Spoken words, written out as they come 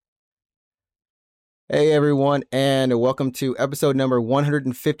Hey everyone, and welcome to episode number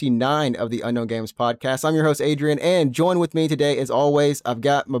 159 of the Unknown Games podcast. I'm your host Adrian, and join with me today, as always, I've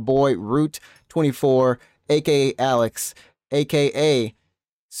got my boy Root24, aka Alex, aka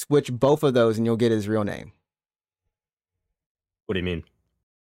switch both of those and you'll get his real name. What do you mean?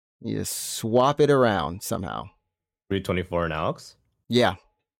 You just swap it around somehow. Root24 and Alex? Yeah.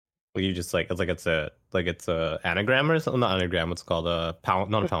 Well, you just it's a anagram or something. Not anagram. What's it called? A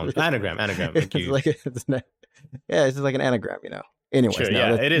pound? Not a pound. Anagram. Like it's just like an anagram, you know. Anyways, sure, no,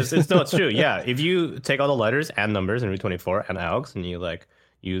 yeah, it is. It's true. Yeah, if you take all the letters and numbers in Root24 and Alex, and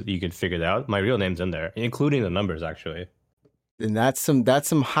you can figure it out. My real name's in there, including the numbers actually. And that's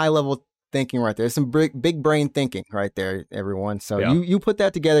some high level thinking right there. Some big brain thinking right there, everyone. So Yeah. you put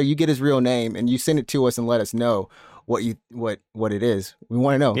that together, you get his real name, and you send it to us and let us know what it is. We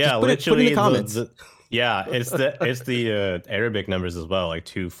want to know. Yeah, just put it in the comments. It's the Arabic numbers as well, like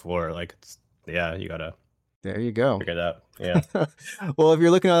 2, 4. You gotta. There you go. Figure that. Yeah. Well, if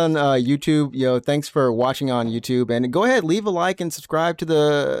you're looking on YouTube, thanks for watching on YouTube, and go ahead, leave a like and subscribe to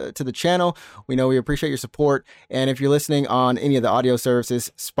the channel. We appreciate your support. And if you're listening on any of the audio services,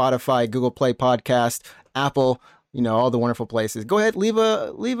 Spotify, Google Play Podcast, Apple, all the wonderful places, go ahead, leave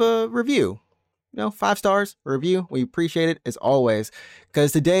a review. 5 stars review. We appreciate it as always,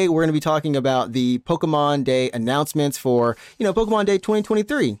 because today we're going to be talking about the Pokemon Day announcements for, Pokemon Day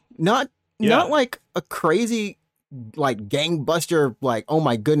 2023. Not like a crazy, like gangbuster, like, oh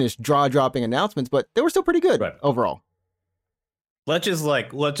my goodness, jaw-dropping announcements, but they were still pretty good overall. Let's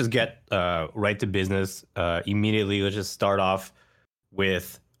just get right to business immediately. Let's just start off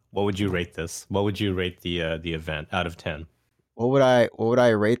with, what would you rate this? What would you rate the event out of 10? What would I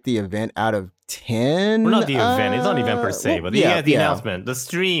rate the event out of 10? Well, not the event. It's not an event per se, but the announcement, the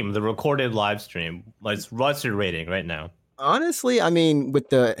stream, the recorded live stream. What's your rating right now? Honestly, I mean, with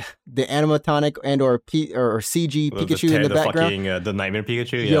the animatronic and or CG Pikachu in the background, the Nightmare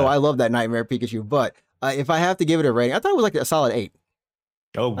Pikachu. Yeah. Yo, I love that Nightmare Pikachu. But if I have to give it a rating, I thought it was like a solid 8.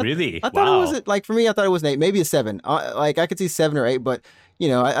 Oh, really? I thought it was like, for me, I thought it was an 8, maybe a 7. Like I could see 7 or 8, but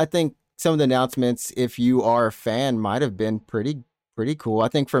I think some of the announcements, if you are a fan, might have been pretty cool. I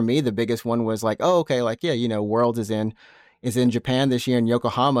think for me, the biggest one was like, oh, okay, like, yeah, Worlds is in Japan this year in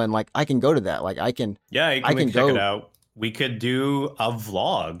Yokohama, and like I can go to that. Like I can check it out. We could do a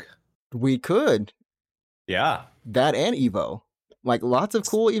vlog. We could. Yeah. That and Evo. Like lots of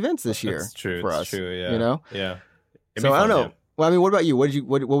cool events this year. That's true. For us. True, yeah. Yeah. So I don't know. Yeah. Well, I mean, what about you?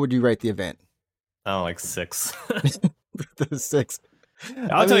 What would you rate the event? Oh, like 6. The 6.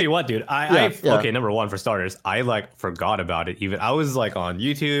 I'll tell you what, dude. Okay, number one, for starters, I forgot about it. Even I was on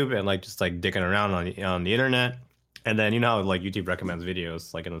YouTube and just dicking around on the internet. And then how YouTube recommends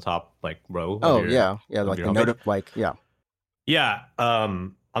videos in the top row. Oh yeah, like the note Yeah.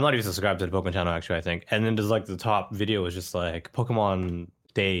 I'm not even subscribed to the Pokemon channel actually, I think. And then there's the top video was just Pokemon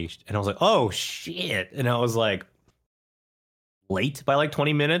Day, and I was like, oh shit, and I was late by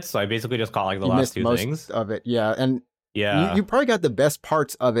 20 minutes, so I basically just caught the last two things of it. Yeah, and yeah, you probably got the best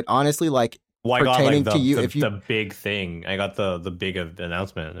parts of it, honestly. Pertaining to you, the big thing, I got the big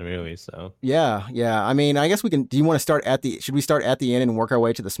announcement really. So yeah. I mean, I guess we can. Do you want to start should we start at the end and work our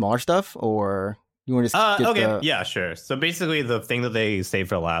way to the smaller stuff, or you want to just okay? Yeah, sure. So basically, the thing that they save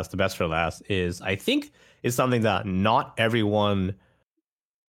for last, the best for last, is something that not everyone.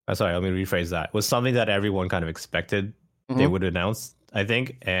 Sorry, let me rephrase that. Was something that everyone kind of expected they would announce, I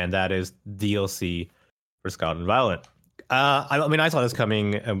think, and that is DLC for Scarlet and Violet. I mean, I saw this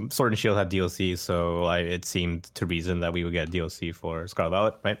coming. Sword and Shield had DLC, so it seemed to reason that we would get DLC for Scarlet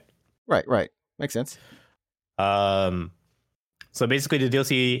Violet, right? Right. Makes sense. So basically, the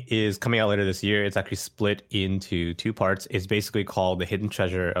DLC is coming out later this year. It's actually split into 2 parts. It's basically called The Hidden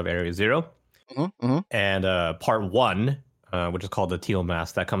Treasure of Area Zero. And part 1, which is called the Teal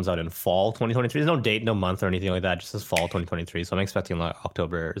Mask, that comes out in fall 2023. There's no date, no month or anything like that. It just says fall 2023. So I'm expecting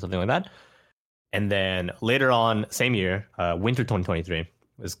October or something like that. And then later on, same year, winter 2023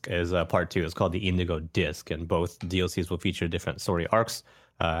 is part 2. It's called the Indigo Disc, and both DLCs will feature different story arcs,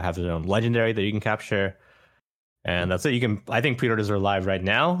 have their own legendary that you can capture, and that's it. I think pre-orders are live right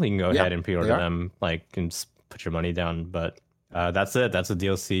now. You can go ahead and pre-order them. And just put your money down. But that's it. That's a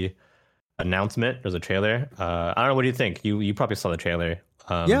DLC announcement. There's a trailer. I don't know. What do you think? You probably saw the trailer.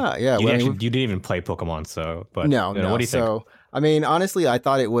 Yeah. You didn't even play Pokemon, so. But no. What do you think? I mean, honestly, I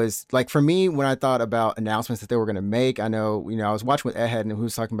thought it was for me, when I thought about announcements that they were going to make, I know, I was watching with Ed and who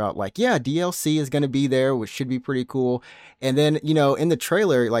was talking about DLC is going to be there, which should be pretty cool. And then, in the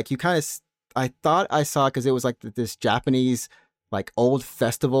trailer, I thought I saw, because it was this Japanese, old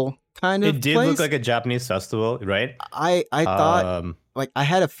festival kind of It did place. look like a Japanese festival, right? I thought like I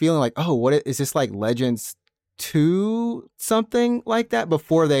had a feeling like, oh, is this like Legends 2 something like that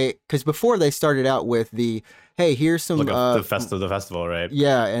before they started out with the, hey, here's some like the festival, right?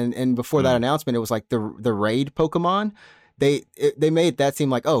 Yeah, and before that announcement, it was like the raid Pokemon. They made that seem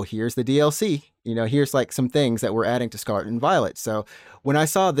like, oh, here's the DLC. You know, here's like some things that we're adding to Scarlet and Violet. So when I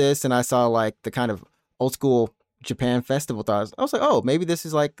saw this and I saw like the kind of old school Japan festival thought, I was like, oh, maybe this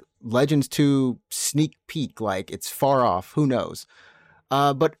is like Legends 2 sneak peek. Like it's far off. Who knows?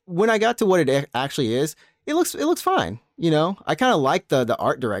 But when I got to what it actually is, it looks fine. You know, I kind of like the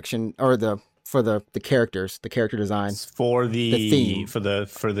art direction or the characters, the character designs for the theme for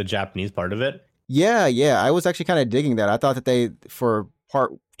the Japanese part of it. Yeah, I was actually kind of digging that. I thought that they, for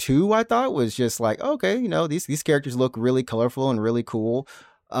part 2, I thought was just like, okay, you know, these characters look really colorful and really cool.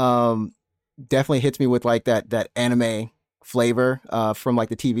 Definitely hits me with like that anime flavor from like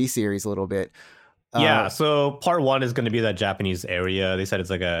the TV series a little bit. Yeah, so part 1 is going to be that Japanese area. They said it's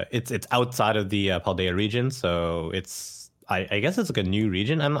like it's outside of the Paldea region, so it's I guess it's like a new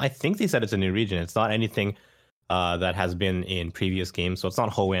region. I think they said it's a new region. It's not anything that has been in previous games, so it's not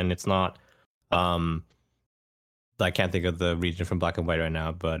Hoenn. It's not I can't think of the region from Black and White right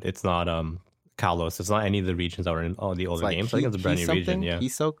now, but it's not Kalos. It's not any of the regions that were in all the older games. I think it's a brand new region. Yeah,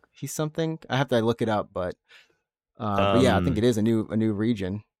 he's something. I have to look it up, but yeah, I think it is a new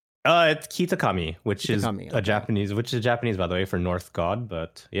region. It's Kitakami, which is Japanese, by the way, for North God.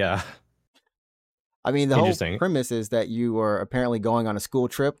 But yeah, I mean, the whole premise is that you are apparently going on a school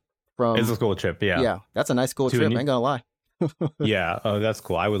trip from. It's a school trip, yeah. Yeah, that's a nice school trip. I ain't gonna lie. Yeah, oh, that's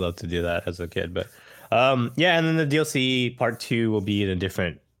cool. I would love to do that as a kid, but yeah, and then the DLC part 2 will be in a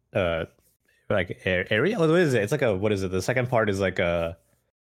different like area. What is it? It's like what is it? The second part is like you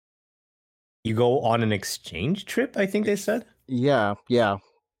go on an exchange trip, I think they said. Yeah.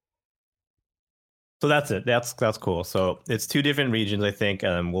 So that's it. That's cool. So it's 2 different regions, I think.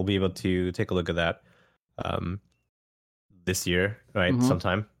 We'll be able to take a look at that this year, right? Mm-hmm.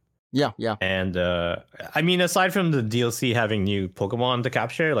 Sometime. Yeah. And I mean, aside from the DLC having new Pokemon to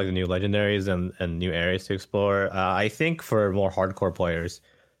capture, like the new legendaries and new areas to explore, I think for more hardcore players,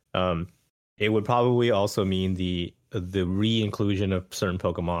 it would probably also mean the re-inclusion of certain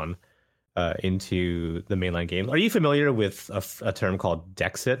Pokemon into the mainline games. Are you familiar with a term called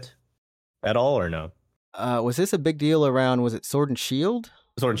Dexit at all, or no? Was this a big deal around, was it Sword and Shield?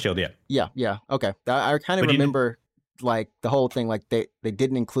 Sword and Shield, yeah. Yeah. Okay. I kind of remember like the whole thing, like they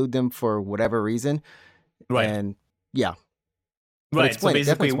didn't include them for whatever reason. Right. And yeah. Right. Explain it.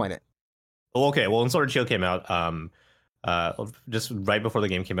 Definitely explain it. Okay. Well, when Sword and Shield came out, just right before the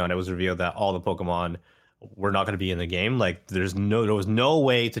game came out, it was revealed that all the Pokemon were not going to be in the game. Like there was no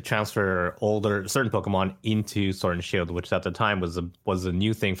way to transfer certain Pokemon into Sword and Shield, which at the time was a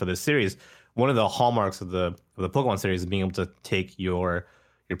new thing for this series. One of the hallmarks of the Pokemon series is being able to take your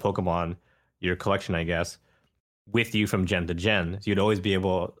Pokemon, your collection, I guess, with you from gen to gen. So you'd always be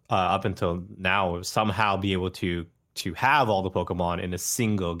able, up until now, somehow be able to have all the Pokemon in a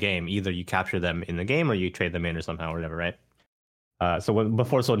single game. Either you capture them in the game or you trade them in or somehow or whatever, right? So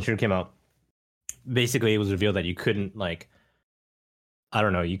before Sword and Shield came out, basically it was revealed that you couldn't, like, I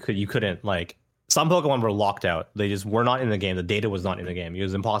don't know, you couldn't, like, some Pokemon were locked out. They just were not in the game. The data was not in the game. It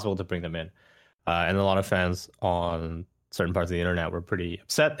was impossible to bring them in. And a lot of fans on certain parts of the internet were pretty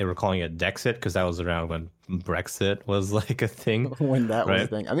upset. They were calling it Dexit because that was around when Brexit was like a thing. When that was a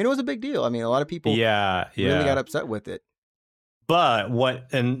thing. I mean, it was a big deal. I mean, a lot of people really got upset with it. But Sword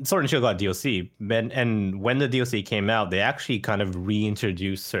and Shield got DLC, and when the DLC came out, they actually kind of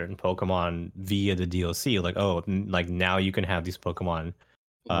reintroduced certain Pokemon via the DLC. Like, like now you can have these Pokemon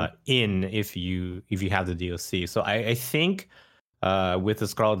if you have the DLC. So I think with the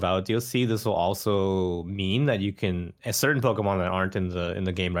Scarlet Violet DLC, this will also mean that you can certain Pokemon that aren't in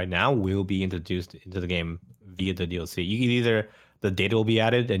the game right now will be introduced into the game via the DLC. You can either the data will be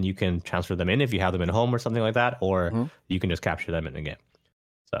added and you can transfer them in if you have them at home or something like that, or you can just capture them in the game.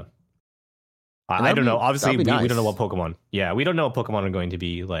 So I don't know. Obviously, we don't know what Pokemon. Yeah, we don't know what Pokemon are going to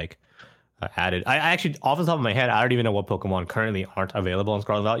be like added. I actually, off the top of my head, I don't even know what Pokemon currently aren't available on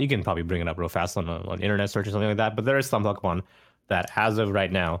Scarlet Violet. You can probably bring it up real fast on internet search or something like that. But there is some Pokemon that, as of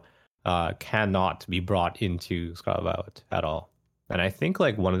right now, cannot be brought into Scarlet Violet at all. And I think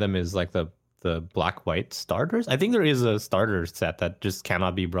like one of them is like the Black White starters. I think there is a starter set that just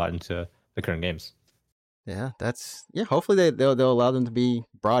cannot be brought into the current games. Yeah, hopefully they'll allow them to be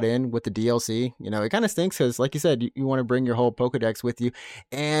brought in with the DLC. You know, it kind of stinks because, like you said, you want to bring your whole Pokedex with you.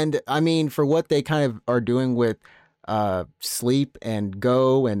 And I mean, for what they kind of are doing with Sleep and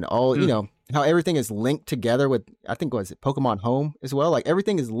Go and all, you know, how everything is linked together with, I think, was it Pokemon Home as well? Like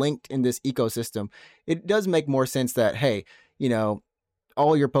everything is linked in this ecosystem. It does make more sense that, hey, you know,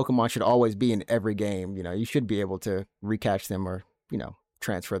 all your Pokemon should always be in every game. You know, you should be able to recatch them or, you know,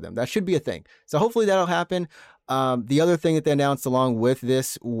 transfer them. That should be a thing. So hopefully that'll happen. The other thing that they announced along with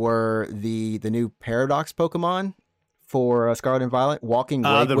this were the new Paradox Pokemon for Scarlet and Violet, Walking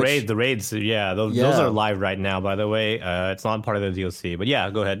Wake. The raids, yeah, those are live right now, by the way. It's not part of the DLC, but yeah,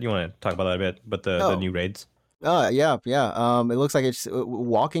 go ahead. You want to talk about that a bit, but the new raids? Yeah. It looks like it's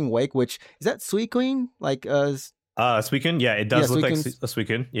Walking Wake, which is that Suicune? Like Suicune, yeah, it does look like a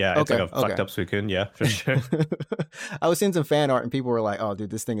Suicune. Yeah, it's like a fucked up Suicune, yeah, for sure. I was seeing some fan art and people were like, "Oh, dude,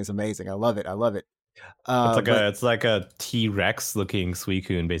 this thing is amazing. I love it. It's like a T-Rex looking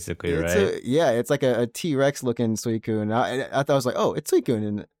Suicune, basically, right? It's like a T-Rex looking Suicune. I thought I was like, oh, it's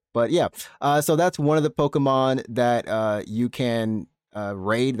Suicune, but yeah. So that's one of the Pokemon that you can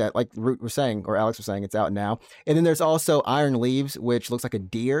raid. That, like Root was saying, or Alex was saying, it's out now. And then there's also Iron Leaves, which looks like a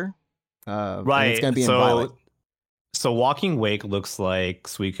deer. Right. It's going to be in Violet. So Walking Wake looks like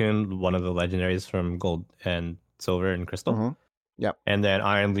Suicune, one of the legendaries from Gold and Silver and Crystal. Mm-hmm. Yep. And then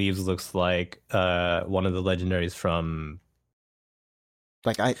Iron Leaves looks like one of the legendaries from.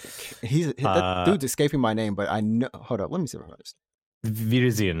 Like that dude's escaping my name, but I know. Hold up, let me see what it is.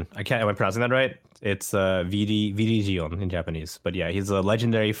 Virizion. Am I pronouncing that right? It's Virizion in Japanese. But yeah, he's a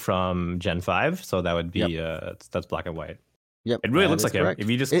legendary from Gen 5, so that would be that's black and white. Yep. It really looks like correct. him.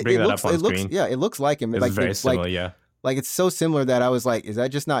 If you just bring that up on screen. It looks like him. It's very similar, yeah. Like it's so similar that I was like, is that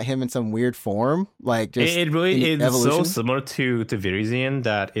just not him in some weird form? Like just it really is evolution? So similar to Virizion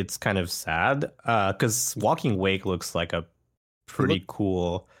that it's kind of sad. Because Walking Wake looks like a pretty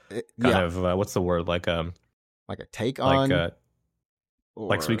cool kind of what's the word, like a take on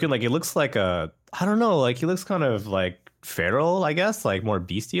like Suicune. Like it looks like I don't know, like he looks kind of like feral, I guess, like more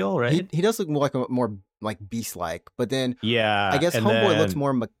bestial, right? He does look more like beast-like, but then yeah, I guess Homeboy looks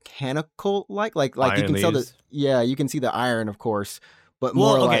more mechanical like you can tell you can see the iron, of course, but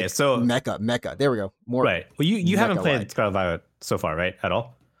more so mecha. There we go. More right. Well, you haven't played Scarlet Violet so far, right? At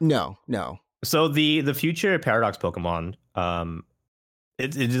all? No. So the future Paradox Pokemon,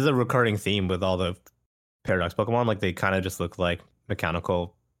 it is a recurring theme with all the Paradox Pokemon. Like they kind of just look like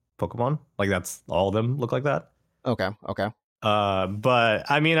mechanical Pokemon. Like that's all of them look like that. Okay.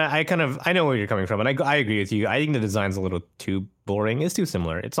 But I mean, I know where you're coming from, and I agree with you. I think the design's a little too boring. It's too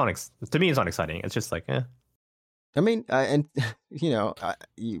similar. It's not to me. It's not exciting. It's just like, eh. I mean, and you know,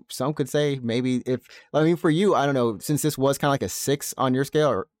 some could say maybe for you, I don't know, since this was kind of like a 6 on your scale,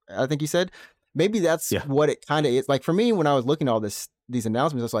 or I think you said, maybe that's what it kind of is. Like for me, when I was looking at all these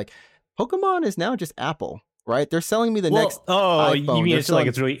announcements, I was like, Pokemon is now just Apple. Right, they're selling me the next. Oh, iPhone. You mean it's like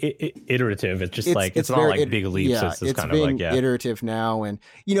it's really iterative? It's just it's not like big leaps. Yeah, it's kind of like iterative now, and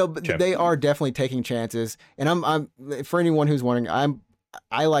you know, but they are definitely taking chances. And I'm for anyone who's wondering,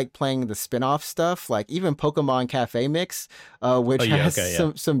 I like playing the spin-off stuff, like even Pokemon Cafe Mix, which has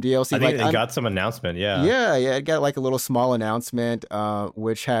some DLC. I think they got some announcement. Yeah, it got like a little small announcement,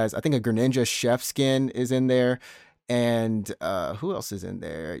 which has I think a Greninja chef skin is in there. And who else is in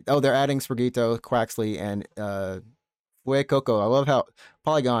there? Oh, they're adding Sprigatito, Quaxley, and Fuecoco. I love how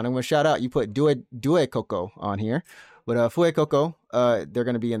Polygon. I'm going to shout out. You put Duecoco on here, but Fuecoco, they're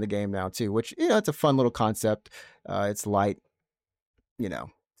going to be in the game now too. Which it's a fun little concept. It's light,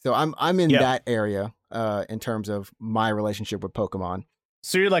 So I'm in that area in terms of my relationship with Pokemon.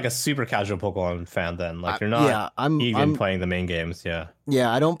 So you're like a super casual Pokemon fan then? Like you're not I'm playing the main games,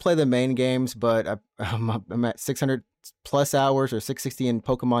 Yeah, I don't play the main games, but I'm at 600 plus hours or 660 in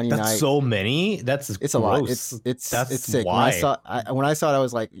Pokemon Unite. That's so many? It's a lot. It's sick. Why? When I saw it, I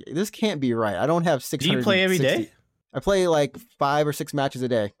was like, this can't be right. I don't have 600. Do you play every day? I play like 5 or 6 matches a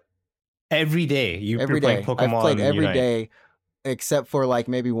day. Every day? You're playing Pokemon I've played every Unite. day, except for like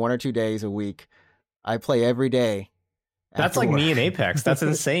maybe 1 or 2 days a week. I play every day. That's like me in Apex. That's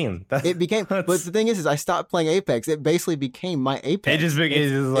insane. It became, but the thing is I stopped playing Apex. It basically became my Apex. It's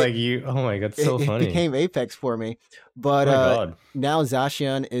like you. Oh my god, so funny. It became Apex for me. But now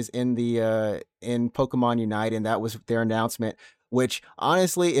Zacian is in the in Pokemon Unite, and that was their announcement. Which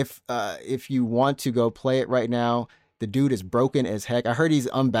honestly, if you want to go play it right now, the dude is broken as heck. I heard he's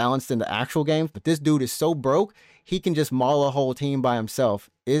unbalanced in the actual games, but this dude is so broke he can just maul a whole team by himself.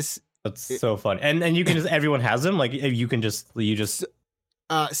 That's so fun, and you can just everyone has them. Like you can just so you don't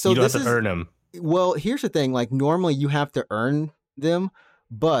have to earn them. Well, here's the thing: like normally you have to earn them,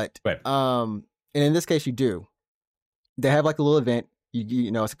 but and in this case you do. They have like a little event.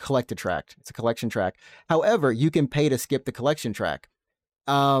 You know, it's a collected track. It's a collection track. However, you can pay to skip the collection track.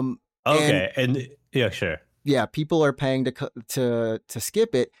 Okay, and yeah, sure. Yeah, people are paying to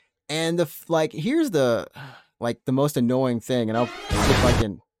skip it, and here's the most annoying thing, and I'll see if I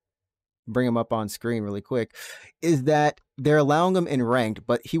can. bring him up on screen really quick, is that they're allowing him in ranked,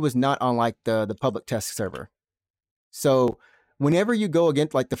 but he was not on like the public test server. So whenever you go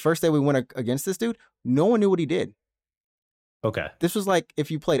against, like the first day we went against this dude, no one knew what he did. Okay. This was like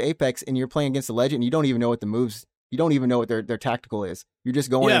if you played Apex and you're playing against a legend, you don't even know what the moves, you don't even know what their tactical is. You're just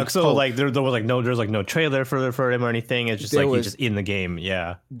going. Yeah, so like there was like there's like no trailer for him or anything. It's just he's just in the game.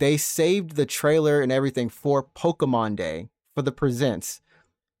 Yeah. They saved the trailer and everything for Pokemon Day, for the presents,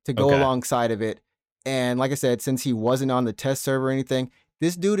 to go alongside of it. And like I said, since he wasn't on the test server or anything,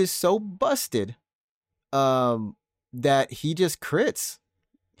 this dude is so busted that he just crits.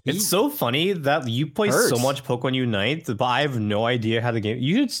 It's so funny that you play so much Pokemon Unite, but I have no idea how the game.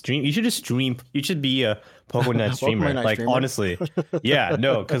 You should stream. You should just stream. You should be a Pokemon Unite streamer. Pokemon Unite like streamer? Honestly, yeah,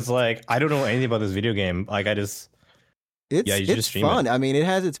 no, because like I don't know anything about this video game. Like I just. It's fun. I mean, it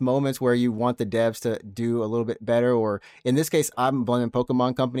has its moments where you want the devs to do a little bit better, or in this case, I'm blaming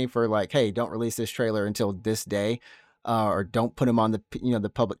Pokemon Company for like, hey, don't release this trailer until this day, or don't put him on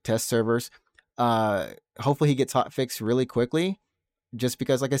the public test servers. Hopefully, he gets hot fixed really quickly, just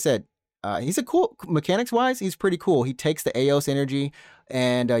because, like I said, he's a cool mechanics wise. He's pretty cool. He takes the Aeos energy,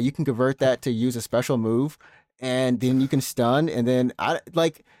 and you can convert that to use a special move, and then you can stun, and then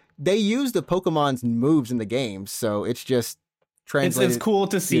they use the Pokemon's moves in the game, so it's just translated. It's cool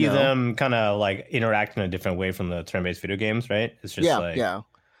to see them kind of like interact in a different way from the turn-based video games, right? It's just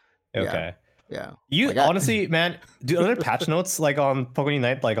okay. Yeah. You honestly, man, do other patch notes like on Pokemon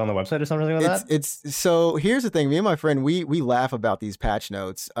Unite, like on the website or something like that? It's so here's the thing. Me and my friend, we laugh about these patch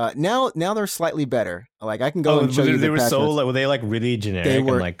notes. Now they're slightly better. Like I can go and show you the patch notes. Were they like really generic?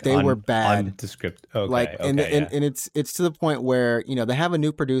 They were bad. Descriptive. And it's to the point where they have a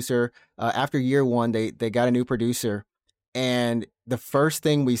new producer. After year one, they got a new producer, and the first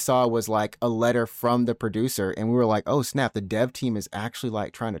thing we saw was like a letter from the producer, and we were like, oh snap, the dev team is actually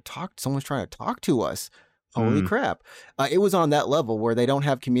like someone's trying to talk to us. Holy crap. It was on that level where they don't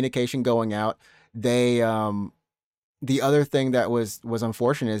have communication going out. They the other thing that was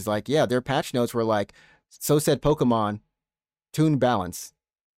unfortunate is like, their patch notes were like, so said Pokemon, tune balance,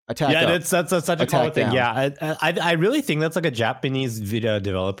 attack up, that's such a common thing. I really think that's like a Japanese video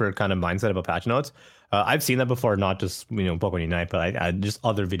developer kind of mindset about patch notes. I've seen that before, not just Pokemon Unite, but I just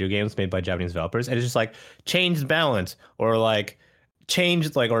other video games made by Japanese developers, and it's just like change balance or like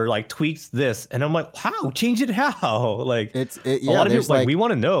change or tweaks this, and I'm like, how change it? How like a lot of people like we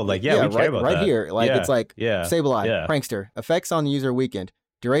want to know we care about right that. here it's like Sableye, Yeah. Prankster, effects on the user weakened,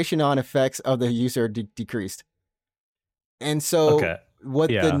 duration on effects of the user decreased, and so what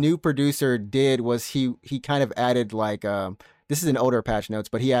the new producer did was he kind of added like this is an older patch notes,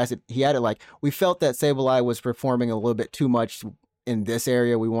 but he added like, we felt that Sableye was performing a little bit too much in this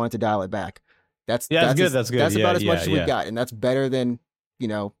area. We wanted to dial it back. That's good. That's about as much as we got, and that's better than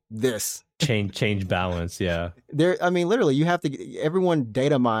this change balance. Yeah. I mean, literally, you have to. Everyone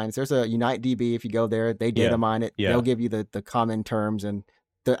data mines. There's a Unite DB. If you go there, they data mine it. They'll give you the common terms and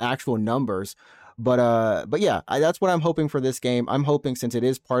the actual numbers. But yeah, that's what I'm hoping for this game. I'm hoping, since it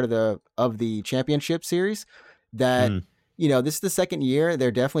is part of the championship series, that. This is the second year. They're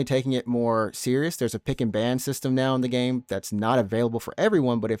definitely taking it more serious. There's a pick and ban system now in the game that's not available for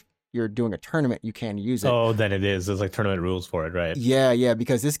everyone, but if you're doing a tournament, you can use it. Oh, then it is. There's like tournament rules for it, right? Yeah,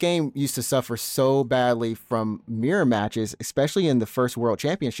 because this game used to suffer so badly from mirror matches, especially in the first World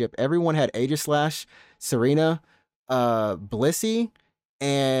Championship. Everyone had Aegislash, Serena, Blissey,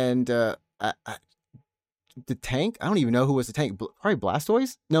 and the tank. I don't even know who was the tank. Probably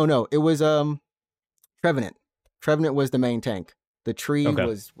Blastoise? No, it was Trevenant. Trevenant was the main tank. The tree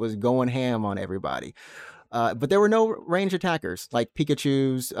was going ham on everybody. But there were no ranged attackers like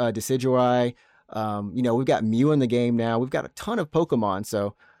Pikachu's, Decidueye. We've got Mew in the game now. We've got a ton of Pokemon.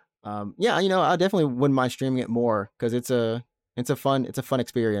 So, I definitely wouldn't mind streaming it more because it's a fun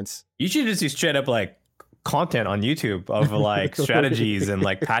experience. You should just do straight up like content on YouTube of like strategies and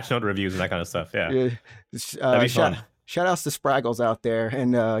like patch note reviews and that kind of stuff. Yeah. That'd be fun. Shout outs to Spraggles out there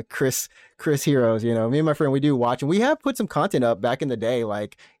and Chris Heroes. Me and my friend, we do watch, and we have put some content up back in the day,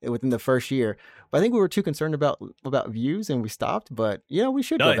 like within the first year. But I think we were too concerned about views and we stopped. But we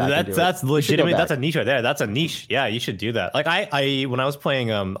should go back and do that's legitimate. That's a niche right there. That's a niche. Yeah, you should do that. Like I when I was playing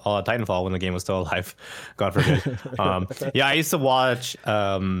Titanfall when the game was still alive, God forbid. I used to watch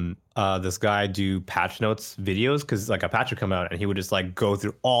this guy do patch notes videos because like a patch would come out and he would just like go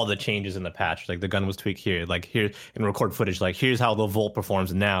through all the changes in the patch. Like the gun was tweaked here, like here, and record footage. Like here's how the Volt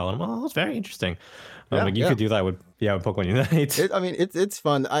performs now. And it's very interesting. You could do that with Pokemon Unite. It's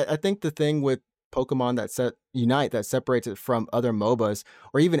fun. I think the thing with Pokemon Unite that separates it from other MOBAs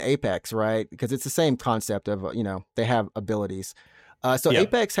or even Apex, right? Because it's the same concept of they have abilities. So Yep.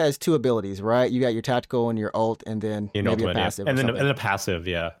 Apex has 2 abilities, right? You got your tactical and your ult, and then You know, maybe a ultimate, yeah. passive. And or then something. a passive,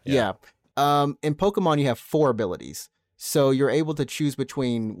 yeah. Yeah. In Pokemon, you have 4 abilities. So you're able to choose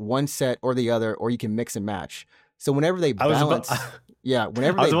between one set or the other, or you can mix and match. So whenever they I was about, balance,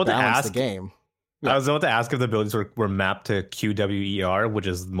 whenever I was they about to balance ask. the game, I was about to ask if the abilities were mapped to QWER, which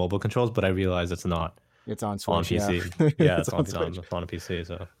is mobile controls, but I realized it's not it's on on Switch. Yeah, PC. Yeah, it's it's on Switch. on a PC.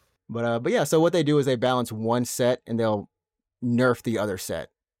 So But yeah, so what they do is they balance one set and they'll nerf the other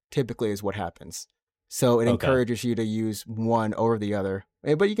set. Typically, is what happens. So it Okay. encourages you to use one over the other,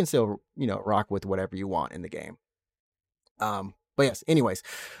 but you can still rock with whatever you want in the game. But yes, anyways,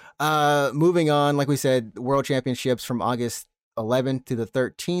 moving on, like we said, World Championships from August 11th to the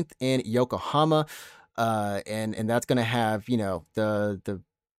 13th in Yokohama. And that's going to have, the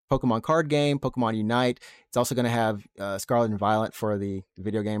Pokemon card game, Pokemon Unite. It's also going to have Scarlet and Violet for the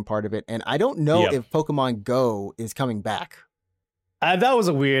video game part of it. And I don't know Yep. if Pokemon Go is coming back. that was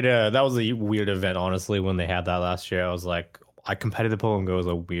a weird event, honestly. When they had that last year, I was like, competitive Pokemon Go is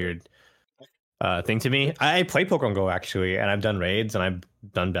a weird thing to me. I play Pokemon Go actually, and I've done raids and I've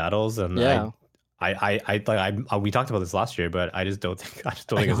done battles, and Yeah. we talked about this last year, but I just don't think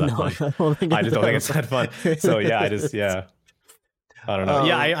it's that fun. I just don't think it's that fun. So yeah, I don't know.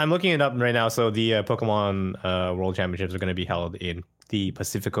 I'm looking it up right now. So the Pokemon World Championships are going to be held in the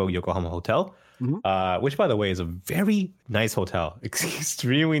Pacifico Yokohama Hotel, which, by the way, is a very nice hotel.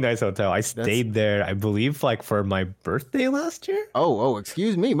 Extremely nice hotel. I stayed there, I believe, like for my birthday last year. Oh,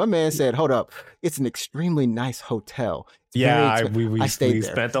 excuse me. My man said, hold up. It's an extremely nice hotel. It's Yeah, we stayed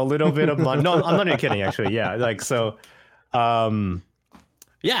there. spent a little bit of money. No, I'm not even kidding, actually. Yeah, like so. It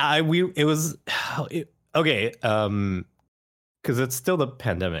was okay. Because it's still the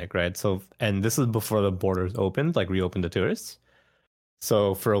pandemic, right? So, and this is before the borders opened, like reopened to tourists.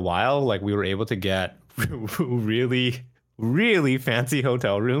 So for a while, like we were able to get really, really fancy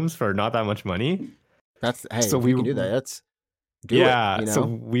hotel rooms for not that much money. So we can do that. That's it, So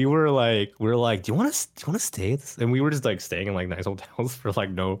we were like, do you want to stay? And we were just like staying in like nice hotels for like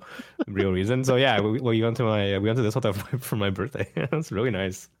no real reason. So yeah, we went to this hotel for my birthday. It's really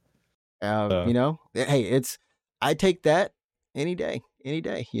nice. Hey, I take that any day.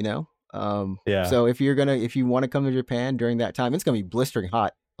 So if you want to come to Japan during that time, it's gonna be blistering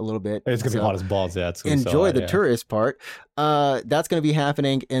hot a little bit. It's gonna be hot as balls. Yeah, it's enjoy the tourist part. That's gonna be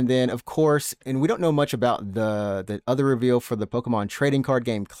happening, and then of course, and we don't know much about the other reveal for the Pokemon Trading Card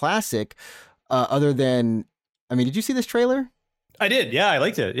Game Classic, other than, I mean, did you see this trailer? I did. Yeah, I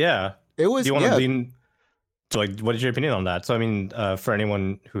liked it. Yeah, it was. Do you want to lean? So, like, what is your opinion on that? So, I mean, for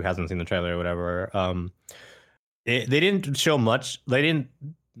anyone who hasn't seen the trailer or whatever, they didn't show much. They didn't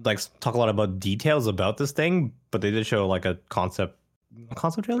like talk a lot about details about this thing, but they did show like a concept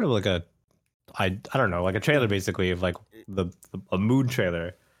trailer, like I don't know, like a trailer basically of like a mood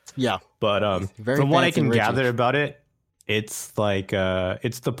trailer. Yeah. But from what I can gather about it, it's like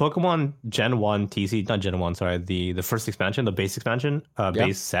it's the Pokemon Gen 1 TC, not Gen 1, sorry, the first expansion, the base expansion,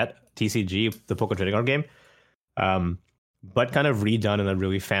 base set TCG, the Pokemon Trading Card Game. But kind of redone in a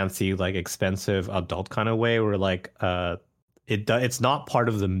really fancy, like expensive adult kind of way, where like it's not part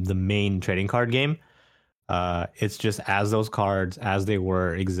of the main trading card game. It's just as those cards as they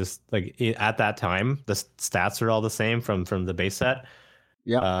were exist at that time. The stats are all the same from the base set.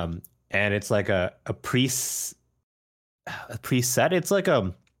 Yeah. And it's like a preset. It's like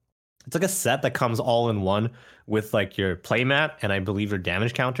a set that comes all in one with like your playmat and I believe your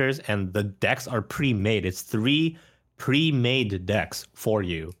damage counters, and the decks are pre-made. It's 3 pre-made decks for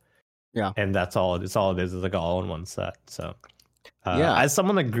you. Yeah. And that's all it is. It's like an all-in-one set. So as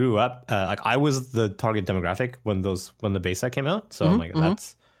someone that grew up, like I was the target demographic when the base set came out. So I'm like,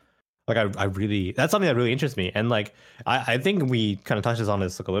 that's like I really, that's something that really interests me. And like I think we kind of touched on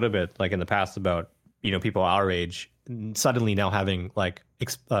this like a little bit like in the past about, people our age suddenly now having like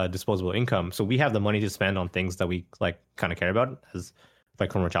disposable income. So we have the money to spend on things that we like kind of care about as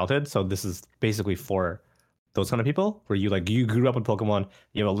like from our childhood. So this is basically for those kind of people where you grew up with Pokemon,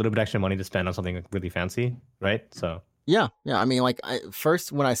 you have a little bit extra money to spend on something really fancy, right? So yeah. I mean, like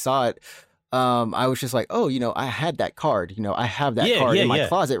first when I saw it, I was just like, oh, I had that card. I have that card in my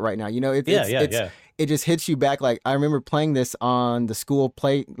closet right now. It just hits you back. Like I remember playing this on the school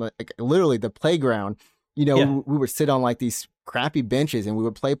play, like literally the playground. We would sit on like these crappy benches and we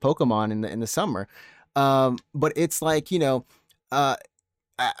would play Pokemon in the summer. But it's like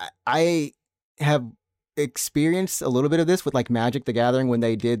I have experienced a little bit of this with like Magic the Gathering when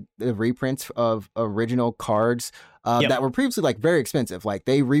they did the reprints of original cards that were previously like very expensive. Like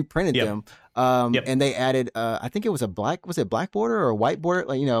they reprinted them and they added I think it was black border or a white border,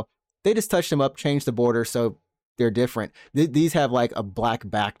 like they just touched them up, changed the border, so they're different. These have like a black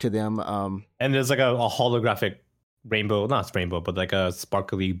back to them. And there's like a holographic rainbow, not rainbow, but like a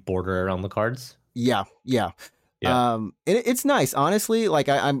sparkly border around the cards. Yeah. It's nice, honestly. Like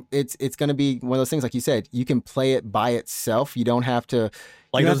it's gonna be one of those things, like you said, you can play it by itself. You don't have to.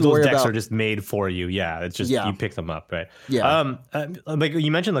 Like those decks are just made for you. Yeah, it's just you pick them up, right? Yeah. Like you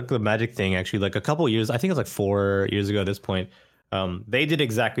mentioned, like the Magic thing. Actually, like a couple years, I think it was like 4 years ago at this point. They did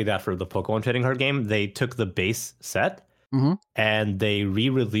exactly that for the Pokemon trading card game. They took the base set and they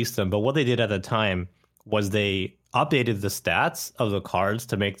re-released them. But what they did at the time was they updated the stats of the cards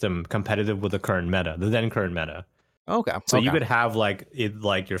to make them competitive with the current meta, the then current meta. Okay. So you could have like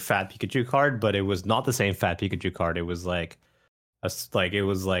your fat Pikachu card, but it was not the same fat Pikachu card. It was updated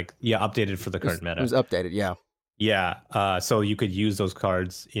for the current meta. It was updated, yeah. Yeah. So you could use those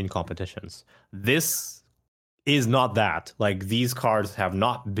cards in competitions. This is not that. Like these cards have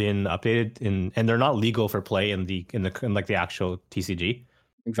not been updated and they're not legal for play in the actual TCG.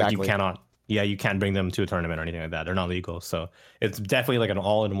 Exactly. Like you can't bring them to a tournament or anything like that. They're not legal. So it's definitely like an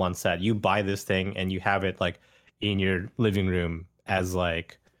all-in-one set. You buy this thing and you have it like in your living room as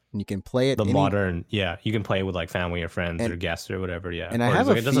like. And you can play it. You can play it with like family or friends or guests or whatever. Yeah. And I have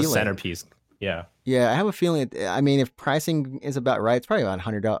a feeling. Just a centerpiece. Yeah. Yeah. I have a feeling. I mean, if pricing is about right, it's probably about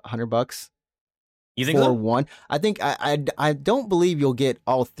 $100. You think for so? one? I think I don't believe you'll get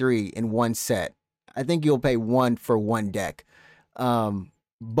all three in one set. I think you'll pay one for one deck.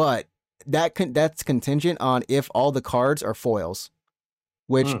 But that's contingent on if all the cards are foils.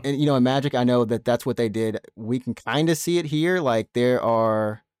 Which, and, in Magic, I know that's what they did. We can kind of see it here. Like there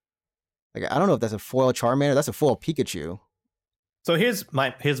are. Like I don't know if that's a foil Charmander. That's a foil Pikachu. So here's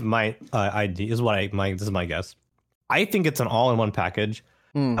my idea. This is my guess. I think it's an all-in-one package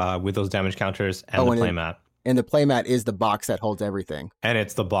with those damage counters and the playmat. And the playmat is the box that holds everything. And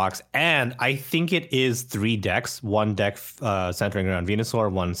it's the box. And I think it is 3 decks. One deck centering around Venusaur,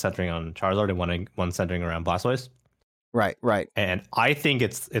 one centering on Charizard, and one centering around Blastoise. Right. And I think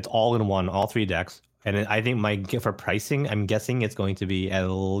it's all in one, all 3 decks. And I think for pricing, I'm guessing it's going to be at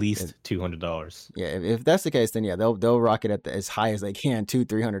least $200. Yeah, if that's the case, then yeah, they'll rock it at as high as they can,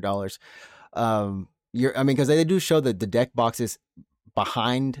 $200-$300. Because they do show the deck boxes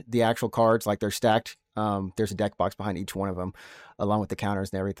behind the actual cards, like they're stacked. There's a deck box behind each one of them, along with the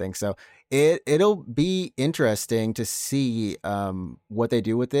counters and everything. So it'll be interesting to see what they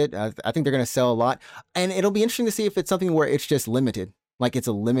do with it. I think they're going to sell a lot, and it'll be interesting to see if it's something where it's just limited. Like it's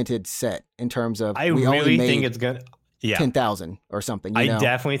a limited set in terms of I really think it's gonna 10,000 or something. I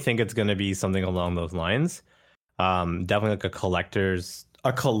definitely think it's gonna be something along those lines. Definitely like a collector's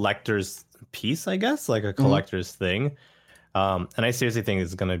piece, I guess, like a collector's thing. And I seriously think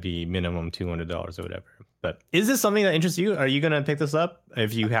it's gonna be minimum $200 or whatever. But is this something that interests you? Are you gonna pick this up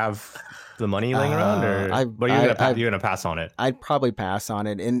if you have the money laying around, or are you gonna pass on it? I'd probably pass on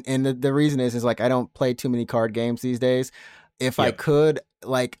it, and the reason is like I don't play too many card games these days. If I could,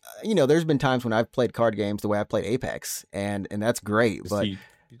 like, there's been times when I've played card games the way I played Apex, and that's great, but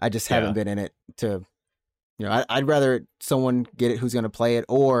I just haven't been in it to, I'd rather someone get it who's going to play it,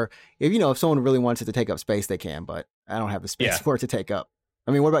 or if someone really wants it to take up space, they can, but I don't have the space for it to take up.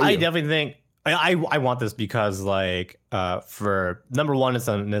 I mean, what about you? I definitely think I want this because, like, for number one, it's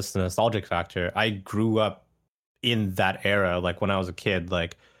a nostalgic factor. I grew up in that era, like when I was a kid,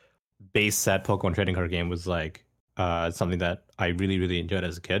 like base set Pokemon trading card game was like, something that I really, really enjoyed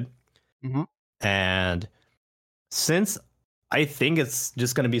as a kid. And since I think it's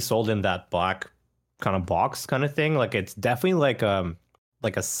just going to be sold in that black kind of box kind of thing, like it's definitely like a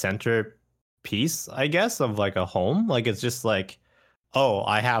center piece, I guess, of like a home. Like it's just like, oh,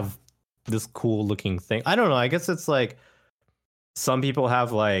 I have this cool looking thing. I don't know. I guess it's like some people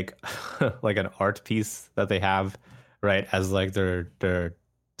have like like an art piece that they have, right, as like their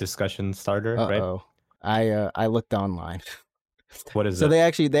discussion starter, right? I looked online. What is it? So they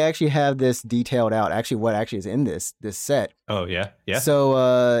actually have this detailed out. Actually, what actually is in this set? Oh yeah.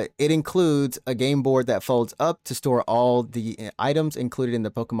 So it includes a game board that folds up to store all the items included in the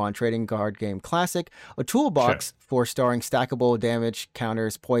Pokemon Trading Card Game Classic, a toolbox for storing stackable damage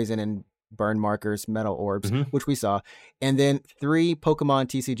counters, poison, and burn markers, metal orbs, which we saw, and then 3 Pokemon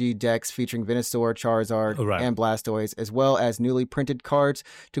TCG decks featuring Venusaur, Charizard, and Blastoise, as well as newly printed cards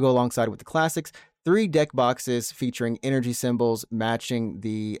to go alongside with the classics. 3 deck boxes featuring energy symbols matching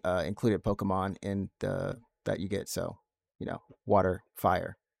the included Pokemon that you get. So, water,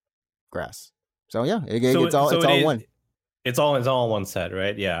 fire, grass. So yeah, it's all one. It's all one set,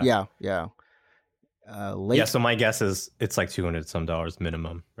 right? Yeah. Yeah. So my guess is it's like $200 some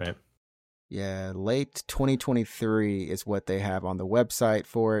minimum, right? Yeah, late 2023 is what they have on the website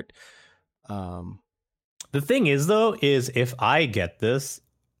for it. The thing is, though, is if I get this,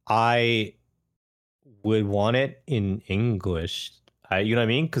 I would want it in English. You know what I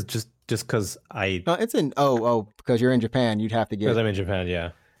mean? Because just because No, it's in because you're in Japan, you'd have to get. Because I'm in Japan,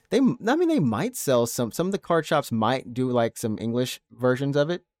 yeah. They might sell some of the card shops might do like some English versions of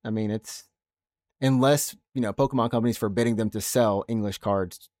it. I mean, it's unless Pokemon companies forbidding them to sell English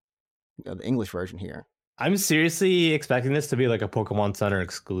cards, the English version here. I'm seriously expecting this to be like a Pokemon Center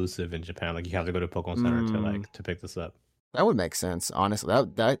exclusive in Japan. Like you have to go to Pokemon Center to pick this up. That would make sense, honestly.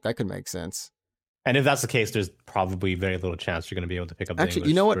 That could make sense. And if that's the case, there's probably very little chance you're going to be able to pick up the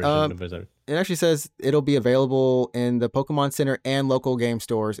English version. It actually says it'll be available in the Pokemon Center and local game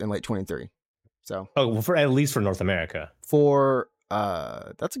stores in late 2023. So, for at least for North America.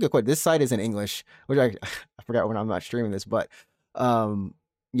 That's a good question. This site is in English, which I forgot when I'm not streaming this, but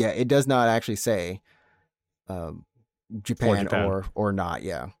it does not actually say Japan or not.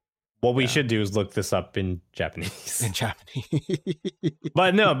 Yeah. What we should do is look this up in Japanese. In Japanese.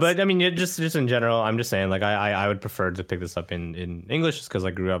 but I mean, just in general, I'm just saying, like, I would prefer to pick this up in English just because I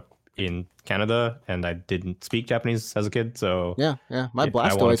grew up in Canada and I didn't speak Japanese as a kid. So yeah. My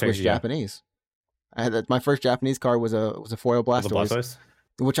Blastoise was Japanese. I had my first Japanese card was a foil Blastoise,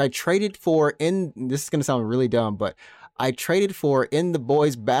 which I traded for this is going to sound really dumb, but I traded for in the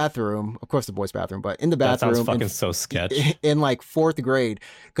boys' bathroom, of course the boys' bathroom, but in the bathroom. That sounds fucking so sketch. In like 4th grade,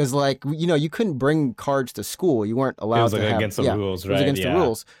 because you couldn't bring cards to school. You weren't allowed to have. Against the rules, right? It was against the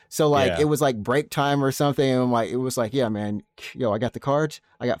rules. So it was like break time or something, and it was like, yeah, man, I got the cards.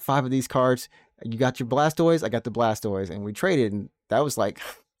 I got 5 of these cards. You got your Blastoise. I got the Blastoise, and we traded, and that was like,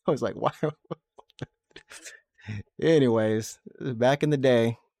 I was like, wow. Anyways, back in the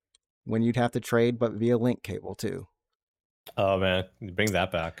day when you'd have to trade, but via link cable too. Oh man, bring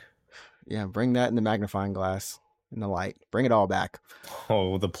that back. Yeah, bring that in the magnifying glass and the light. Bring it all back.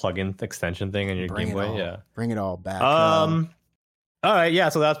 Oh, the plug-in extension thing in your Game Boy. Yeah, bring it all back. All right, yeah.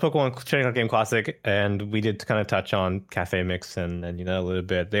 So that's Pokemon Trading Card Game Classic, and we did kind of touch on Cafe Mix and a little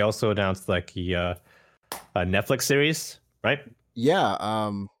bit. They also announced like a Netflix series, right?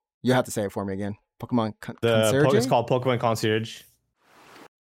 Yeah. You have to say it for me again. Pokemon Concierge. It's called Pokemon Concierge,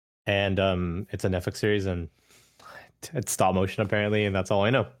 and it's a Netflix series, and it's stop motion apparently, and that's all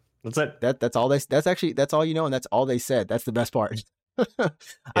I know. That's it. That's all that's all you know, and that's all they said. That's the best part.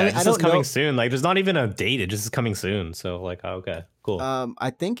 This is coming soon. Like, there's not even a date. It just is coming soon. So, like, okay, cool.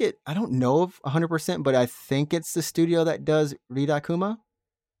 I think I don't know if 100%, but I think it's the studio that does Ridakuma.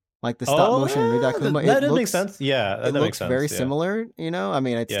 Like the stop motion Ridakuma. That makes sense. Yeah, it looks very similar. I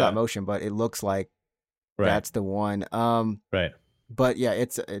mean, it's stop motion, but it looks like that's the one. Right. But yeah,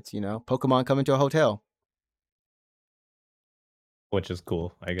 it's Pokemon coming to a hotel, which is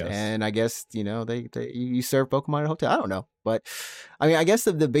cool, I guess. And I guess you serve Pokemon at a hotel. I don't know, but I mean, I guess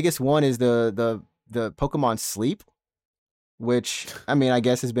the biggest one is the Pokemon Sleep, which I mean, I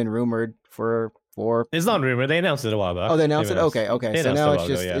guess has been rumored for. It's not rumored. They announced it a while back. Oh, they announced it. Okay. So now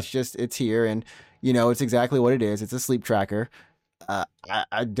it's here, and it's exactly what it is. It's a sleep tracker.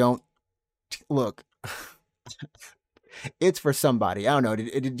 I don't look. It's for somebody. I don't know.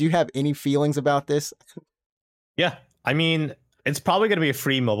 Did you have any feelings about this? Yeah, I mean, it's probably going to be a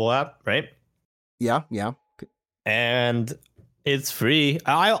free mobile app, right? Yeah. And it's free.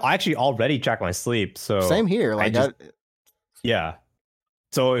 I actually already track my sleep, so same here. Like, yeah.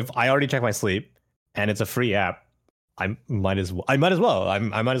 So if I already check my sleep and it's a free app, I might as well. I might as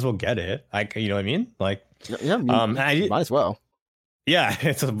well get it. You know what I mean? Like, yeah. Might as well. Yeah,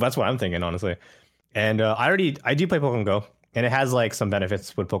 that's what I'm thinking, honestly. And I do play Pokemon Go, and it has like some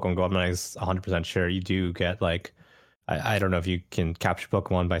benefits with Pokemon Go. I'm not 100% sure. You do get like, I don't know if you can capture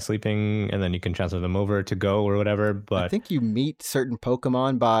Pokemon by sleeping, and then you can transfer them over to Go or whatever. But I think you meet certain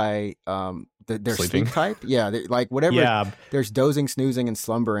Pokemon by their sleep type. Yeah, like whatever. Yeah. There's dozing, snoozing, and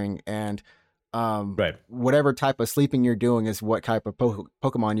slumbering, and whatever type of sleeping you're doing is what type of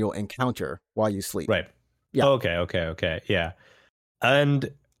Pokemon you'll encounter while you sleep. Right. Yeah. Okay. Yeah. And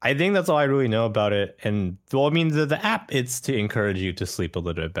I think that's all I really know about it. And well, I mean, the app, it's to encourage you to sleep a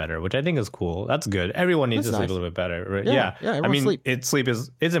little bit better, which I think is cool. That's good. Everyone needs to sleep a little bit better, right? Yeah. I mean, sleep is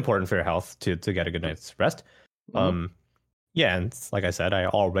important for your health to get a good night's rest. Mm-hmm. Yeah, and like I said, I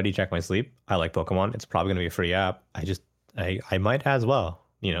already check my sleep. I like Pokemon. It's probably gonna be a free app. I might as well,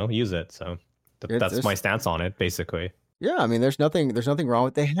 use it. So that's my stance on it, basically. Yeah, I mean, there's nothing wrong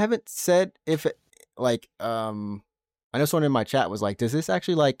with it. They haven't said if it I know someone in my chat was like, does this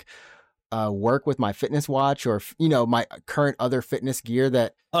actually like work with my fitness watch or my current other fitness gear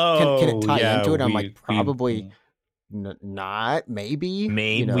that can it tie into it? I'm like, probably Not maybe.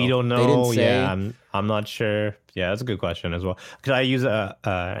 Maybe we don't know. They didn't say. Yeah, I'm not sure. Yeah, that's a good question as well. Because I use an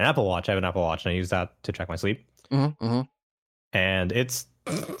Apple Watch. I have an Apple Watch, and I use that to track my sleep. And it's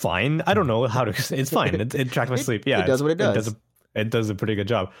fine. I don't know how to. It's fine. It tracks my sleep. Yeah, it does what it does. It does a pretty good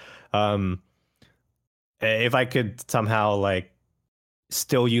job. If I could somehow like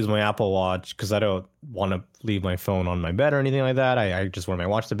still use my Apple Watch, because I don't want to leave my phone on my bed or anything like that. I just wear my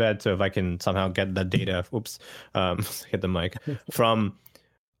watch to bed. So if I can somehow get the data, hit the mic, from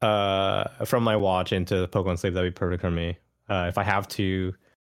my watch into Pokemon Sleep, that'd be perfect for me. If I have to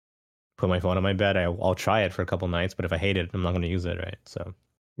put my phone on my bed, I'll try it for a couple nights. But if I hate it, I'm not going to use it, right? So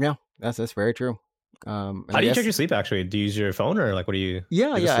yeah, that's very true. How do you check your sleep? Actually, do you use your phone, or like what do you?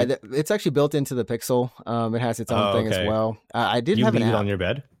 Yeah. It's actually built into the Pixel. It has its own thing as well. I did have an app. Leave it on your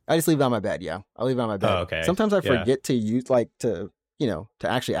bed? I just leave it on my bed. Yeah, I leave it on my bed. Oh, okay. Sometimes I forget to use to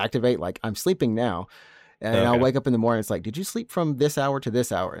actually activate. Like I'm sleeping now, and I'll wake up in the morning. It's like, did you sleep from this hour to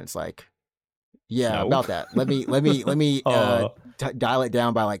this hour? And it's like, yeah, no. About that. Let me dial it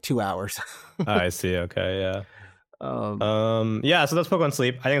down by like 2 hours. I see. Okay. Yeah. Yeah, so that's Pokemon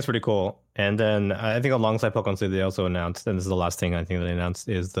Sleep. I think it's pretty cool. And then I think alongside Pokemon Sleep, they also announced, and this is the last thing I think they announced,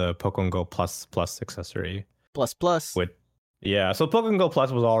 is the Pokemon Go Plus accessory. Plus. So Pokemon Go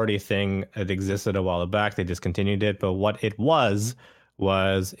Plus was already a thing. It existed a while back. They discontinued it. But what it was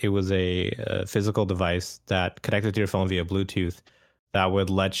a physical device that connected to your phone via Bluetooth that would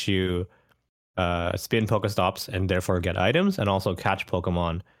let you spin Pokestops and therefore get items and also catch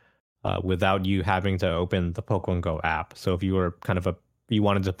Pokemon without you having to open the Pokemon Go app. So if you were you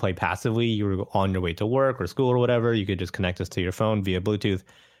wanted to play passively, you were on your way to work or school or whatever, you could just connect this to your phone via Bluetooth.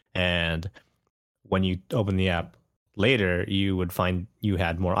 And when you open the app later, you would find you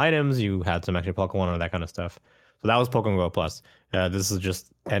had more items, you had some extra Pokemon or that kind of stuff. So that was Pokemon Go Plus. This is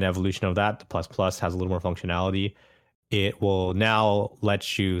just an evolution of that. The Plus has a little more functionality. It will now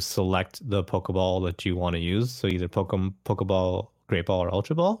let you select the Pokeball that you want to use. So either Pokeball, Great Ball, or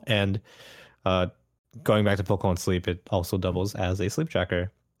Ultra Ball. And going back to Pokemon Sleep, it also doubles as a sleep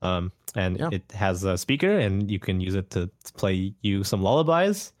tracker. It has a speaker, and you can use it to play you some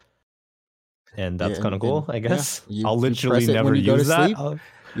lullabies. And that's kind of cool, I guess. I'll literally never use that. I'll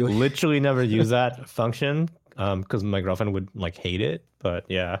literally never use that function because my girlfriend would like hate it. But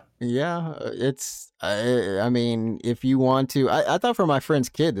yeah. Yeah, it's, I mean, if you want to, I thought for my friend's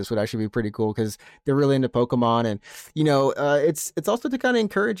kid, this would actually be pretty cool because they're really into Pokemon. And, it's also to kind of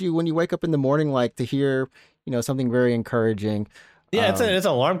encourage you when you wake up in the morning, like to hear, something very encouraging. Yeah, it's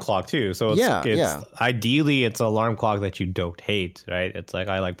an alarm clock too. So ideally it's an alarm clock that you don't hate, right? It's like,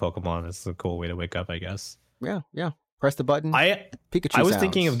 I like Pokemon. It's a cool way to wake up, I guess. Yeah. Press the button. Pikachu I was sounds.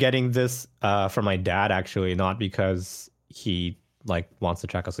 Thinking of getting this for my dad, actually, not because he like wants to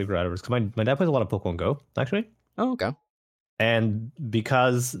track a sleep or whatever. Because my dad plays a lot of Pokemon Go, actually. Oh, okay. And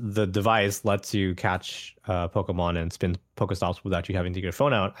because the device lets you catch Pokemon and spin Pokestops without you having to get your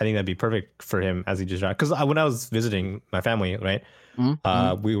phone out, I think that'd be perfect for him as he just drives. Because when I was visiting my family, right,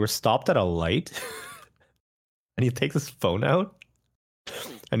 we were stopped at a light, and he takes his phone out,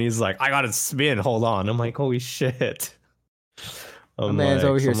 and he's like, "I gotta spin. Hold on." I'm like, "Holy shit!" My man's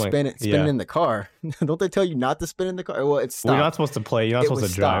over here spinning in the car. Don't they tell you not to spin in the car? Well, it's stopped. Well, you're not supposed to play. You're not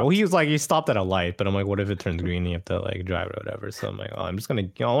supposed to drive. Well, he stopped at a light, but I'm like, what if it turns green and you have to like drive or whatever? So I'm like, I'm just gonna,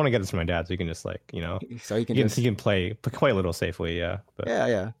 I want to get this for my dad so he can just like, so he can play a little safely, yeah. But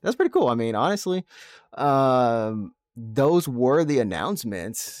yeah, that's pretty cool. I mean, honestly, those were the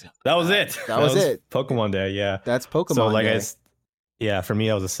announcements. That was it. That was it. Pokemon Day, yeah. That's Pokemon so, like, Day. For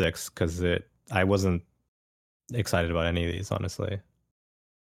me, I was a 6 because I wasn't excited about any of these, honestly.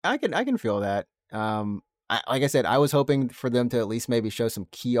 I can feel that. Like I said, I was hoping for them to at least maybe show some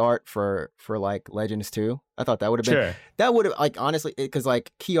key art for like Legends 2. I thought that would have been that would have, like, honestly, because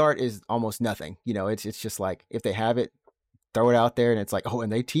like key art is almost nothing. It's just like if they have it, throw it out there, and it's like, oh,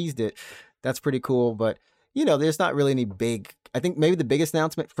 and they teased it. That's pretty cool. But there's not really any big. I think maybe the biggest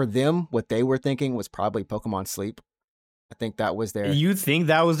announcement for them, what they were thinking, was probably Pokemon Sleep. I think that was their. You think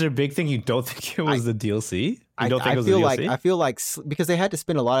that was their big thing? You don't think it was the DLC? You don't think it was the DLC? I feel like because they had to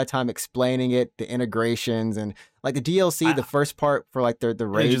spend a lot of time explaining it, the integrations, and like the DLC, the first part for like the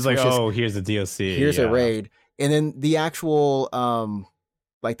raid. Just like, here's the DLC. Here's a raid, and then the actual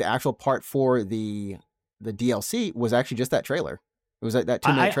part for the DLC was actually just that trailer. It was that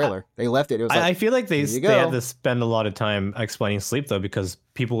 2-minute trailer. They left it. It was. I feel like they had to spend a lot of time explaining Sleep though, because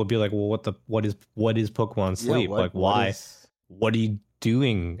people would be like, "Well, what is Pokemon Sleep? Why? What are you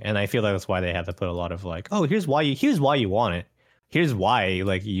doing?" And I feel like that's why they had to put a lot of like, "Oh, here's why you want it. Here's why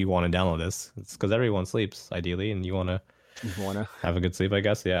like you want to download this. It's because everyone sleeps ideally, and you want to have a good sleep, I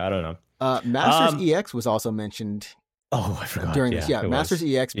guess." Yeah, I don't know. Masters EX was also mentioned Oh, I forgot. during this. Yeah, Masters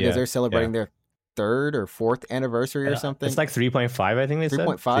EX, because they're celebrating their 3rd or 4th anniversary or something. It's like 3.5, I think they said.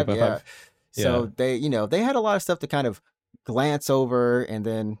 3.5, yeah. So they, they had a lot of stuff to kind of glance over and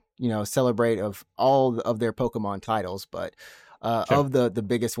then, celebrate of all of their Pokemon titles. But of the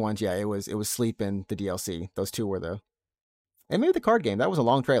biggest ones, it was Sleep and the DLC. Those two were and maybe the card game. That was a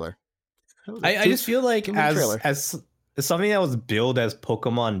long trailer. I just feel like as something that was billed as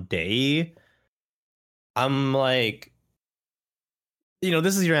Pokemon Day, I'm like,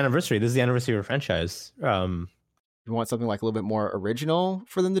 this is your anniversary. This is the anniversary of your franchise. You want something like a little bit more original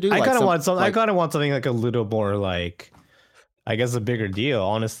for them to do? I kind of want something. I kind of want something like a little more like, I guess, a bigger deal.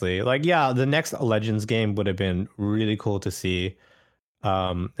 Honestly, like, the next Legends game would have been really cool to see.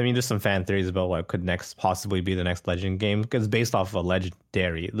 I mean, there's some fan theories about what could next possibly be the next Legend game, because it's based off of a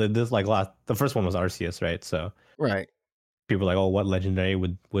legendary. The first one was Arceus, right? So right. People are like, oh, what legendary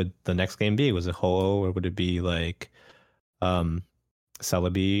would the next game be? Was it Ho-Oh, or would it be like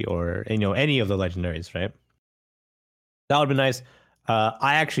Celebi, or any of the legendaries, right? That would be nice.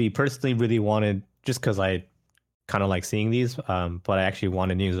 I actually personally really wanted, just because I kind of like seeing these, but I actually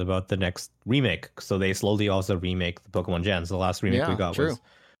wanted news about the next remake. So they slowly also remake the Pokemon gens. The last remake we got was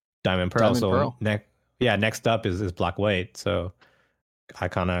Diamond Pearl. Next up is Black White. So I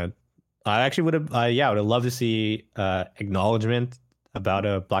actually would have, would have loved to see acknowledgement about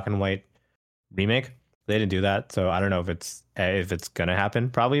a Black and White remake. They didn't do that, so I don't know if it's gonna happen.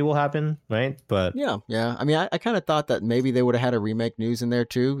 Probably will happen, right? But yeah. I mean, I kind of thought that maybe they would have had a remake news in there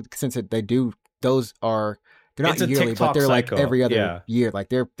too, since they do. Those are, they're not yearly, but they're like every other year. Like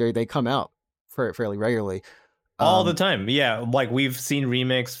they come out fairly regularly, all the time. Yeah, like we've seen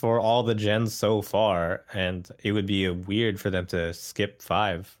remakes for all the gens so far, and it would be weird for them to skip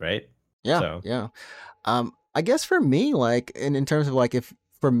 5, right? Yeah. I guess for me, like in terms of like, if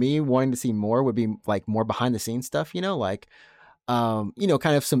for me wanting to see more would be like more behind the scenes stuff, like, kind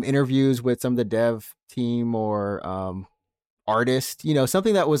of some interviews with some of the dev team or artist,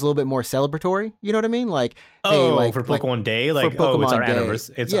 something that was a little bit more celebratory. You know what I mean? Like, for Pokemon Day, like, it's our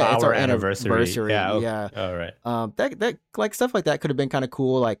anniversary. It's our anniversary. Yeah. All right. That like stuff like that could have been kind of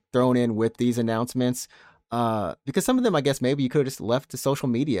cool, like thrown in with these announcements. Because some of them, I guess, maybe you could have just left to social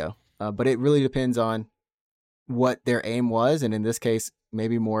media. But it really depends on what their aim was, and in this case,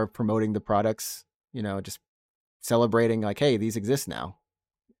 maybe more promoting the products. Just celebrating like, hey, these exist now.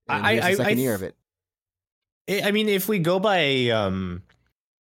 And here's the second year of it. I mean, if we go by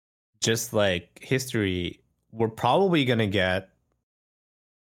just like history, we're probably gonna get.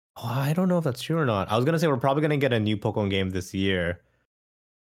 Oh, I don't know if that's true or not. I was gonna say we're probably gonna get a new Pokemon game this year,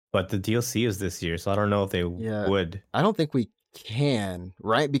 but the DLC is this year, so I don't know if they would. I don't think we can,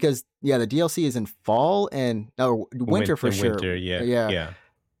 right? Because the DLC is in fall and winter for sure. Winter, yeah.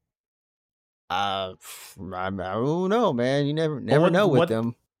 I don't know, man. You never know with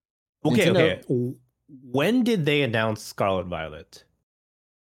them. Okay. When did they announce Scarlet Violet?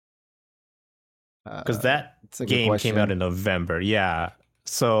 Because that game came out in November. Yeah.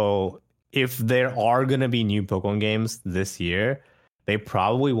 So if there are going to be new Pokemon games this year, they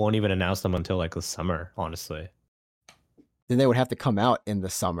probably won't even announce them until like the summer, honestly. Then they would have to come out in the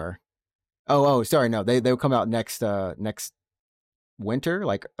summer. Oh, sorry. No, they would come out next winter.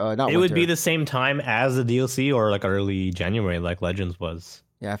 Like, not winter. It would be the same time as the DLC, or like early January, like Legends was.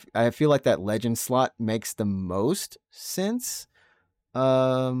 Yeah, I feel like that Legend slot makes the most sense.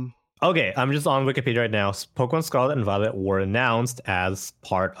 Okay, I'm just on Wikipedia right now. Pokemon Scarlet and Violet were announced as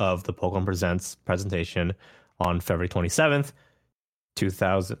part of the Pokemon Presents presentation on February 27th,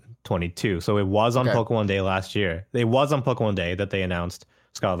 2022. So it was on Pokemon Day last year. It was on Pokemon Day that they announced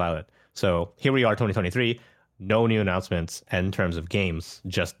Scarlet Violet. So here we are, 2023. No new announcements in terms of games,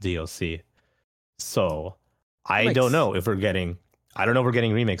 just DLC. So I don't know if we're getting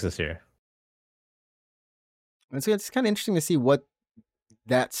remakes this year. It's kind of interesting to see what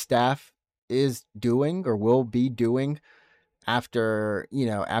that staff is doing or will be doing after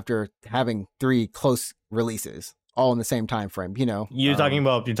having 3 close releases all in the same time frame. You're talking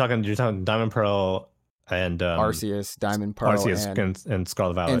Diamond Pearl and Arceus, Diamond Pearl, and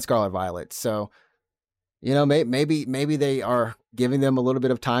Scarlet Violet. And Scarlet Violet. So, maybe they are giving them a little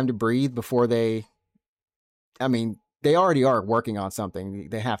bit of time to breathe before they. I mean, they already are working on something.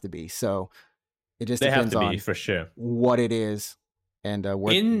 They have to be. So it just depends on for sure what it is, and I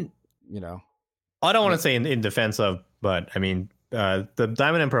don't want to say in defense of, but I mean, the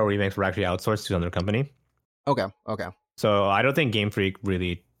Diamond and Pearl remakes were actually outsourced to another company. Okay. So I don't think Game Freak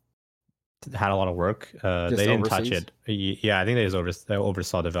really had a lot of work. They didn't touch it. Yeah, I think they just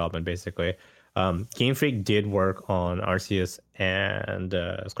oversaw development basically. Game Freak did work on Arceus and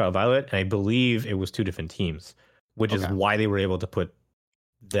Scarlet Violet, and I believe it was 2 different teams. which is why they were able to put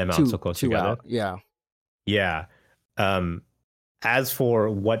them out so close together. Out. Yeah. Yeah. As for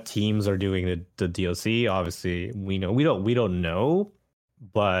what teams are doing the DLC, obviously we don't know,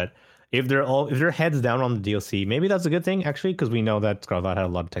 but if they're heads down on the DLC, maybe that's a good thing actually, because we know that Scarlet had a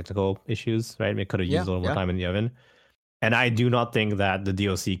lot of technical issues, right? It could have used a little more time in the oven. And I do not think that the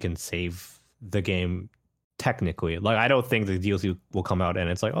DLC can save the game technically. Like, I don't think the DLC will come out and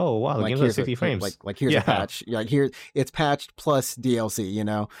it's like, oh wow, the game's at 60 frames. Like here's a patch. Like here it's patched plus DLC, you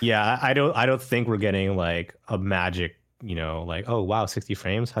know? Yeah, I don't think we're getting like a magic, you know, like, oh wow, 60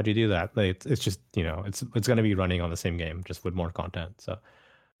 frames. How'd you do that? Like, it's just, you know, it's gonna be running on the same game, just with more content. So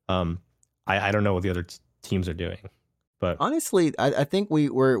I don't know what the other teams are doing. But honestly, I think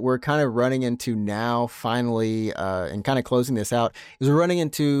we're kind of running into now finally, and kind of closing this out, is we're running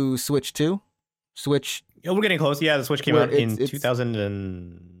into Switch 2. Switch. Yeah, we're getting close. Yeah, the Switch came out in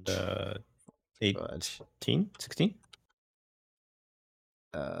 2018, 16.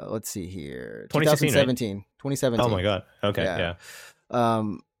 Let's see here. 2017. Right? 2017. Oh my god. Okay. Yeah.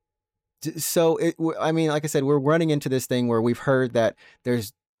 So I mean, like I said, we're running into this thing where we've heard that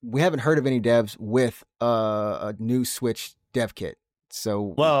we haven't heard of any devs with a new Switch dev kit.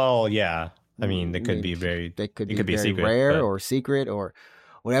 So, well, yeah. I mean, they could be very secret, rare or secret or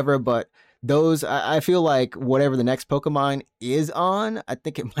whatever. But those, I feel like whatever the next Pokemon is on, I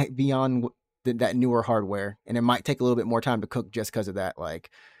think it might be on that newer hardware, and it might take a little bit more time to cook just because of that. Like,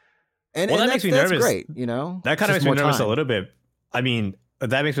 and that makes me nervous. Great, you know, that kind of makes me nervous a little bit. I mean,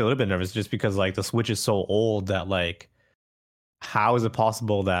 that makes me a little bit nervous just because like the Switch is so old that like, how is it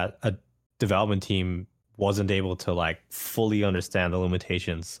possible that a development team wasn't able to like fully understand the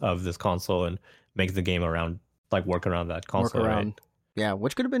limitations of this console and make the game work around that console? Right? Yeah,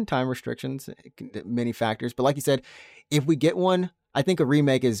 which could have been time restrictions, many factors. But like you said, if we get one, I think a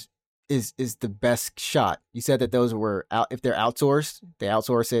remake is the best shot. You said that those were out. If they're outsourced, they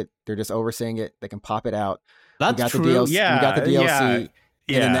outsource it. They're just overseeing it. They can pop it out. That's true. We got the DLC.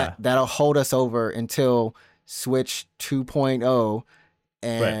 Yeah. And then that'll hold us over until Switch 2.0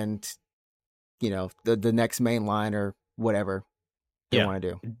 and you know the next main line or whatever they want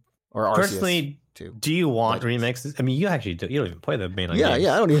to do. Or Arceus personally too. Do you want remakes? I mean, you actually do. You don't even play the main line games.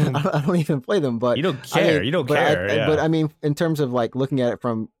 I don't even play them, but you don't care. I mean, you don't care. But I mean, in terms of like looking at it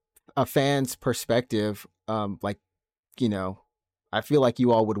from a fan's perspective, like, you know, I feel like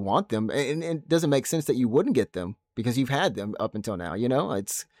you all would want them, and it doesn't make sense that you wouldn't get them because you've had them up until now. You know,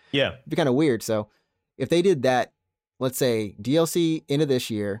 it'd be kind of weird. So if they did that, let's say DLC into this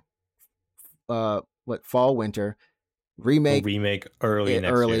year, fall, winter, remake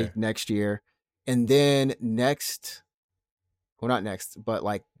early next year, and then next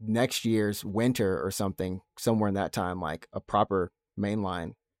year's winter or something, somewhere in that time, like a proper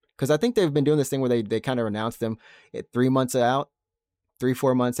mainline. Because I think they've been doing this thing where they kind of announce them at 3 months out,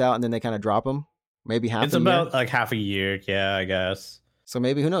 3-4 months out, and then they kind of drop them. Maybe half. It's about like half a year, yeah, I guess. So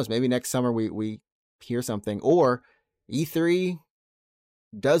maybe, who knows? Maybe next summer we hear something, or E3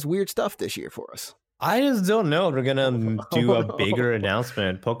 does weird stuff this year for us. I just don't know if we're gonna do a bigger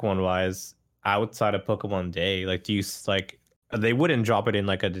announcement Pokemon wise outside of Pokemon Day. Like, do you like? They wouldn't drop it in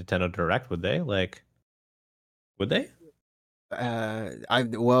like a Nintendo Direct, would they? Like, would they?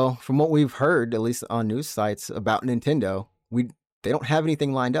 Well, from what we've heard, at least on news sites about Nintendo, they don't have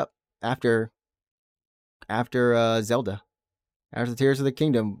anything lined up after Zelda, after the Tears of the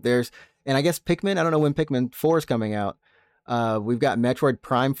Kingdom. And I guess Pikmin. I don't know when Pikmin 4 is coming out. We've got Metroid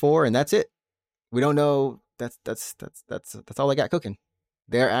Prime 4, and that's it. We don't know. That's all they got cooking.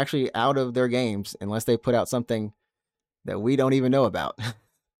 They're actually out of their games unless they put out something that we don't even know about.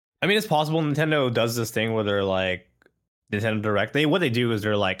 I mean, it's possible Nintendo does this thing where they're like, Nintendo Direct. What they do is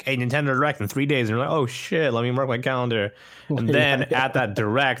they're like, hey, Nintendo Direct in 3 days. And they're like, oh shit, let me mark my calendar. And then at that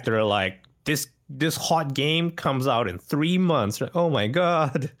Direct, they're like, this hot game comes out in 3 months. Like, oh my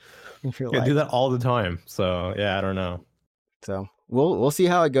god. They do that all the time. So yeah, I don't know. So we'll see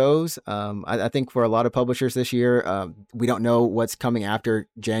how it goes. I think for a lot of publishers this year, we don't know what's coming after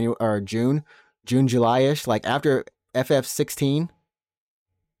June, July-ish. Like after FF16,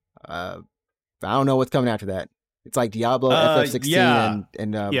 I don't know what's coming after that. It's like Diablo, FF16,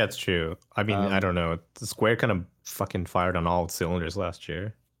 and yeah, it's true. I mean, I don't know. The Square kind of fucking fired on all cylinders last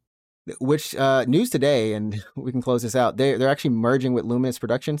year. Which news today, and we can close this out. They're actually merging with Luminous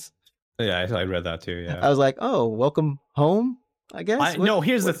Productions. Yeah, I read that too. Yeah, I was like, oh, welcome home, I guess.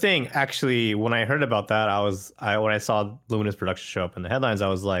 Here's the thing. Actually, when I heard about that, when I saw Luminous Productions show up in the headlines, I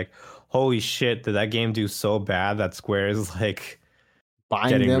was like, holy shit! Did that game do so bad that Square is like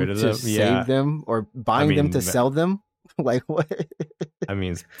buying them to save them, or buying them to sell them? Like what? I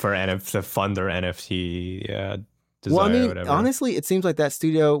mean, to fund their NFT Desire Well, I or mean, whatever. honestly, it seems like that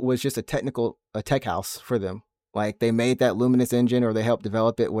studio was just a tech house for them. Like they made that Luminous engine, or they helped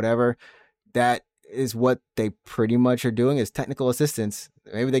develop it, whatever. That is what they pretty much are doing, is technical assistance.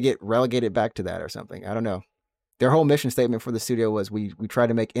 Maybe they get relegated back to that or something. I don't know. Their whole mission statement for the studio was we try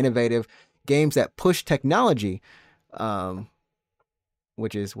to make innovative games that push technology,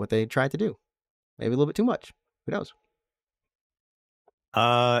 which is what they tried to do. Maybe a little bit too much. Who knows?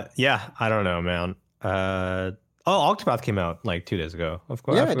 Yeah, I don't know, man. Octopath came out like 2 days ago. Of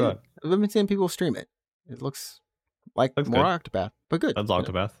course, Yeah, I forgot. I've been seeing people stream it. It looks like more good. Octopath, but good. That's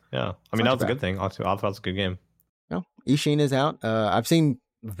Octopath. Yeah, I mean, that's a good thing. Octopath's a good game. No, Ishin is out. I've seen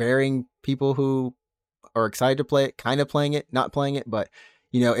varying people who are excited to play it, kind of playing it, not playing it, but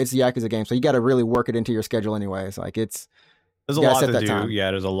it's the Yakuza game, so you got to really work it into your schedule anyways. Like there's a lot to do. Time.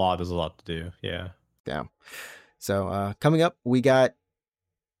 Yeah, there's a lot to do. Yeah. So coming up, we got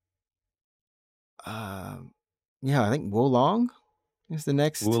I think Wulong is the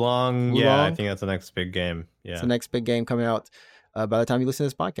next. Wulong, yeah, I think that's the next big game. Yeah, it's the next big game coming out by the time you listen to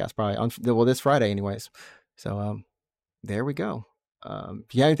this podcast, probably on this Friday, anyways. So there we go. Do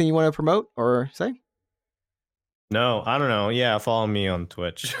you have anything you want to promote or say? No, I don't know. Yeah, follow me on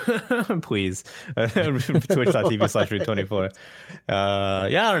Twitch, please. Twitch.tv/Root24. I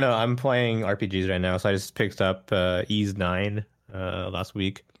don't know. I'm playing RPGs right now, so I just picked up Ys 9 last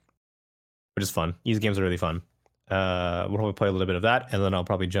week, which is fun. Ys games are really fun. We'll probably play a little bit of that, and then I'll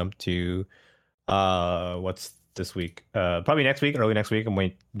probably jump to what's this week? Probably next week, early next week. I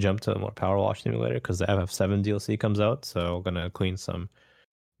might jump to more Power Wash Simulator because the FF7 DLC comes out, so I'm gonna clean some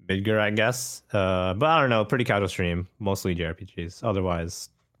Midgar, I guess. But I don't know. Pretty casual stream, mostly JRPGs.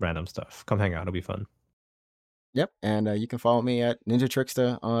 Otherwise, random stuff. Come hang out. It'll be fun. Yep, and you can follow me at Ninja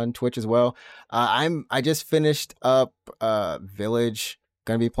Trickster on Twitch as well. I just finished up Village.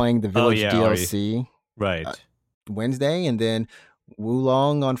 Gonna be playing the Village DLC right Wednesday, and then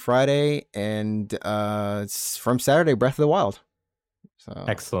Wulong on Friday, and from Saturday, Breath of the Wild. So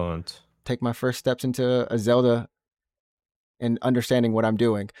excellent. Take my first steps into a Zelda and understanding what I'm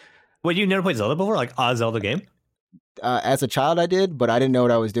doing. Wait, you never played Zelda before? Like a Zelda game? As a child, I did, but I didn't know what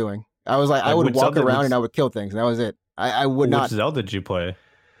I was doing. I was like I would walk around and I would kill things, and that was it. I would not. Which Zelda did you play?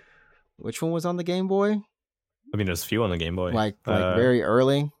 Which one was on the Game Boy? I mean, there's a few on the Game Boy. Like very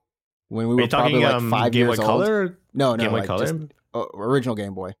early, when we were probably like 5 Game years Boy old. Color? No, Game Boy like Color? just, original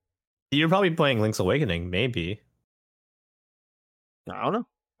Game Boy. You're probably playing Link's Awakening, maybe. I don't know.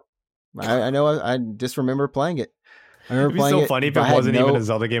 I know. I just remember playing it. I remember It'd be so funny if it wasn't even a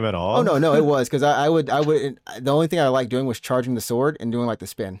Zelda game at all. Oh no, it was, because I would. The only thing I liked doing was charging the sword and doing like the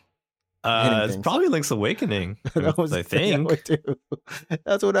spin. It's probably Link's Awakening. I think.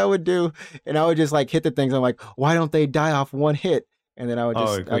 That's what I would do, and I would just like hit the things. I'm like, why don't they die off one hit? And then I would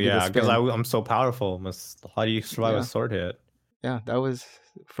just. Because I'm so powerful. How do you survive a sword hit? Yeah, that was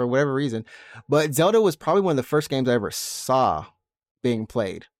for whatever reason. But Zelda was probably one of the first games I ever saw being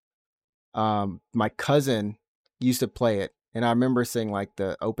played. My cousin used to play it, and I remember seeing like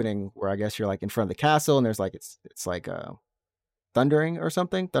the opening where I guess you're like in front of the castle, and there's like it's like thundering or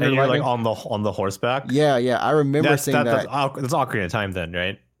something. And you're like on the horseback. Yeah. I remember seeing that. That's Ocarina of Time, then,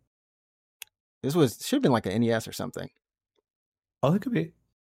 right? This should have been like an NES or something. Oh, it could be.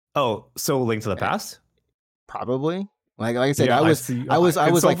 Oh, so Link to the Past? Probably. Like I said, I was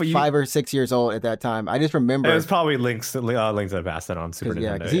like 5 or 6 years old at that time. I just remember it was probably Link to the Past then on Super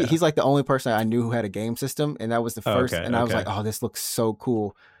Nintendo. Yeah, he's like the only person I knew who had a game system, and that was the first. I was like, oh, this looks so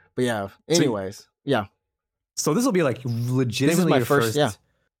cool. But yeah. Anyways, yeah. So this will be like legitimately my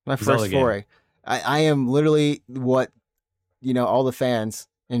first foray. I am literally what all the fans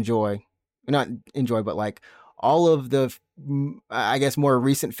enjoy, not enjoy, but like all of the I guess more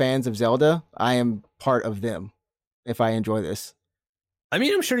recent fans of Zelda. I am part of them. If I enjoy this, I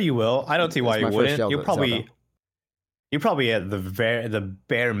mean, I'm sure you will. I don't see why you wouldn't. You'll probably at the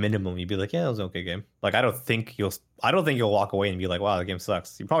bare minimum, you'd be like, yeah, it was an okay game. Like, I don't think you'll walk away and be like, wow, the game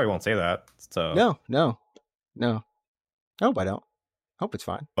sucks. You probably won't say that. So no. I hope I don't. Hope it's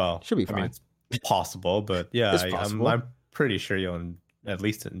fine. Well, should be fine. I mean, it's possible, but yeah, I'm pretty sure you'll at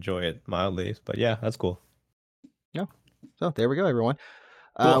least enjoy it mildly. But yeah, that's cool. Yeah. So there we go, everyone.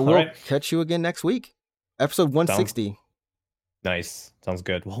 Cool. We'll catch you again next week. Episode 160. Nice. Sounds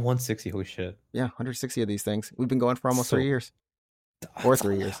good. Well, 160. Holy shit. Yeah, 160 of these things. We've been going for almost 3 years. Or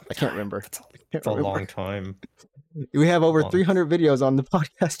 3 years. I can't remember. It's a long time. We have over 300 videos on the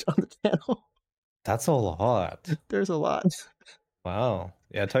podcast on the channel. That's a lot. There's a lot. Wow.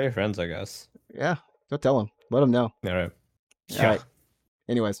 Yeah, tell your friends, I guess. Yeah, go tell them. Let them know. All right. Yeah. All right.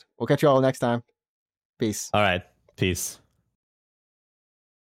 Anyways, we'll catch you all next time. Peace. All right. Peace.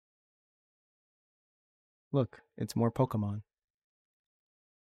 Look. It's more Pokemon.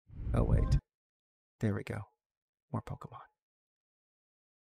 Oh, wait. There we go. More Pokemon.